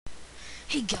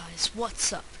Hey guys,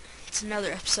 what's up? It's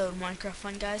another episode of Minecraft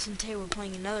Fun Guys, and today we're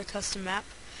playing another custom map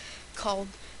called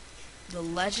The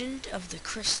Legend of the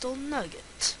Crystal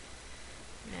Nugget.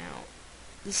 Now,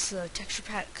 this is a texture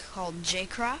pack called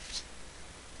J-Craft.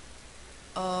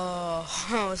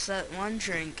 Oh, it's that one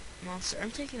drink monster.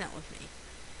 I'm taking that with me.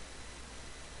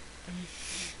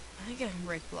 I think I can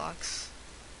break blocks.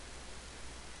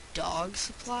 Dog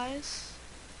supplies?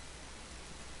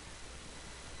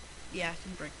 Yeah, I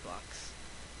can break blocks.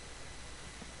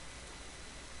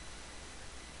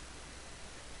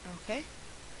 Okay.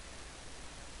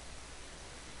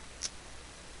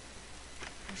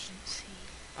 Emergency.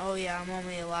 Oh yeah, I'm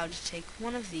only allowed to take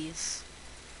one of these.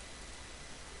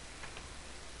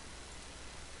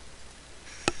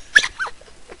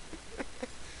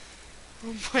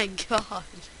 Oh my god.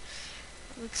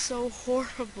 That looks so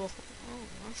horrible. Oh,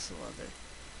 that's the leather.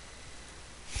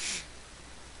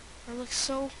 That looks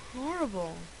so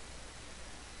horrible.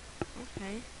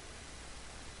 Okay.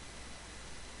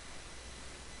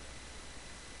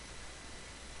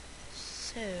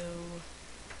 So...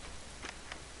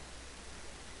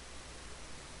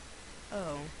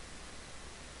 Oh.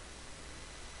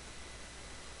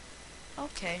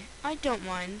 Okay, I don't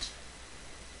mind.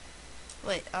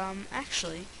 Wait,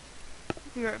 actually, I'll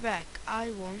be right back.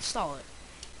 I will install it.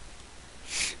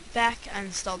 Back, I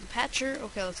installed the patcher.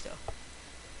 Okay, let's go.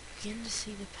 Begin to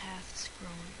see the paths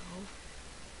growing. Oh,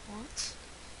 what?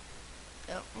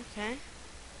 Oh, okay.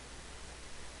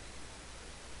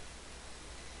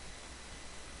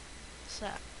 What's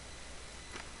that?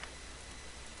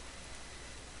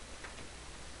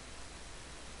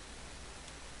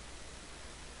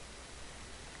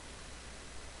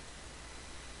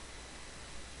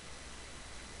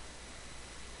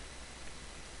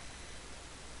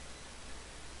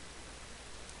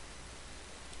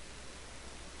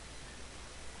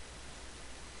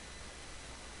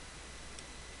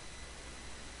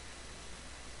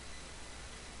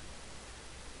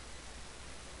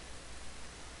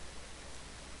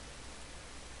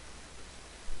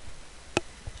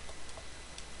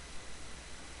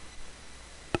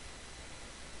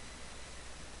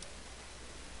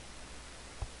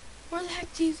 Where the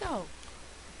heck do you go?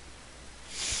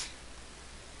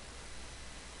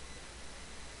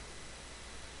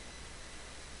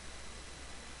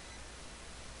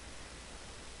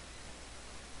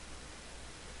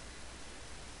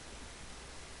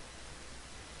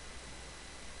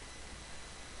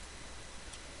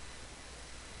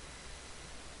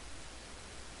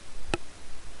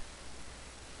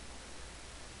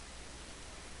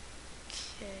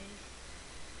 Okay.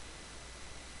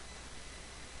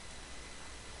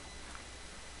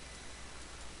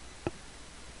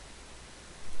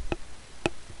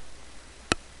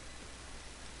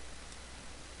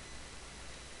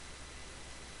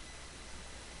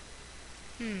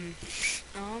 Hmm.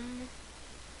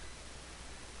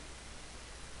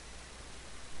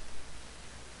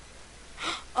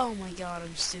 Oh my god,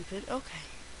 I'm stupid. Okay.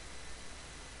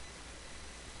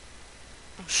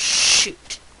 Oh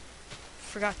shoot.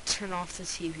 Forgot to turn off the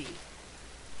TV.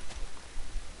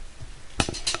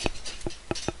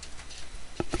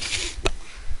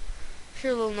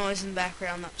 Hear a little noise in the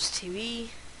background, that was TV.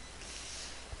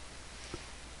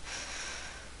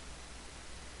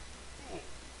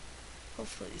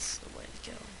 Hopefully this is the way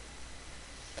to go.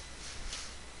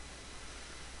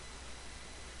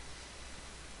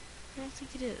 I don't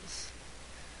think it is.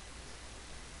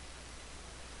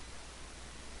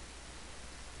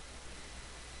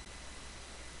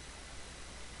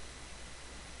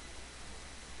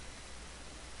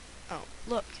 Oh,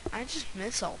 look, I just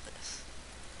miss all this.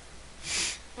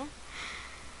 Oh.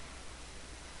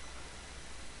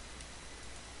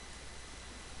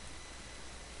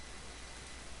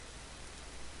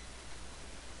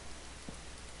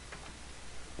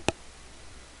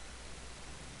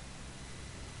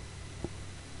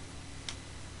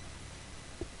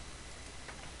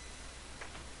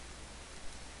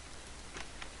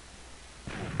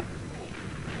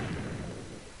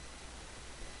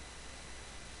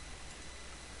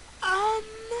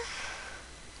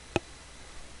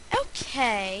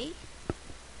 Okay.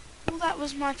 Well, that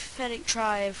was my pathetic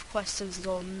try of Quest of the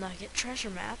Golden Nugget treasure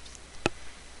map.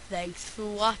 Thanks for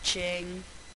watching.